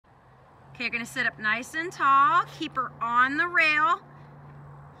Okay, you're gonna sit up nice and tall. Keep her on the rail.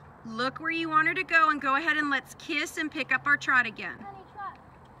 Look where you want her to go and go ahead and let's kiss and pick up our trot again. Honey, trot.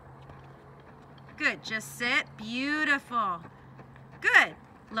 Good, just sit, beautiful. Good,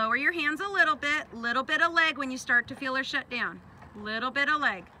 lower your hands a little bit of leg when you start to feel her shut down. Little bit of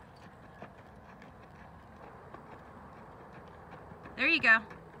leg. There you go.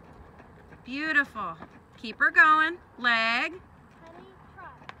 Beautiful. Keep her going, leg. Honey,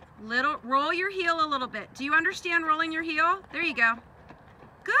 trot. Roll your heel a little bit. Do you understand rolling your heel? There you go.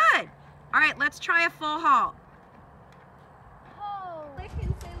 Good. All right, let's try a full halt. Oh. Click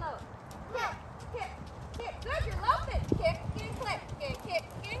and say low. Kick, kick, kick. Good, you're loping. Kick, and click, and kick,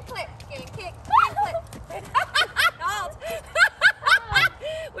 and click, and kick, and click. Halt.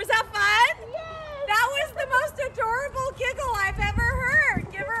 Was that fun? Yes. That was the most adorable giggle I've ever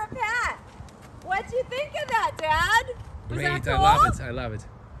heard. Give her a pat. What'd you think of that, Dad? Was Great, that cool? I love it, I love it.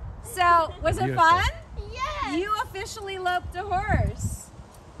 So, was it Beautiful. fun? Yes. You officially loped a horse.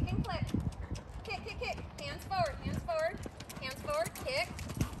 And click. Kick, kick, kick. Hands forward, hands forward, kick,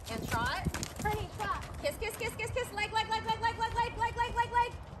 and trot. Honey, trot. Kiss, kiss, kiss, kiss, kiss. Leg, leg, leg, leg, leg, leg, leg, leg, leg, leg,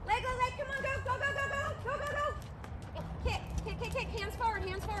 leg. Leg, leg, leg. Come on, go, go, go, go, go, go, go, go. Kick, kick, kick, kick. Hands forward,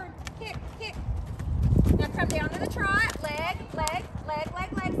 kick, kick. Now come down to the trot. Leg, leg, leg,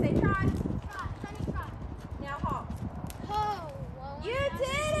 leg, leg. Say trot. Trot. Honey, trot. Now halt. Oh. Well, You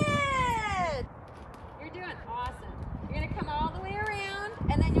did it! You're doing awesome. You're gonna come all the way around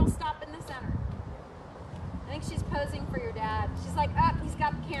and then you'll stop in the center. I think she's posing for your dad. She's like, oh, he's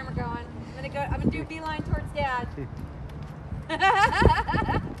got the camera going. I'm gonna do a beeline towards Dad.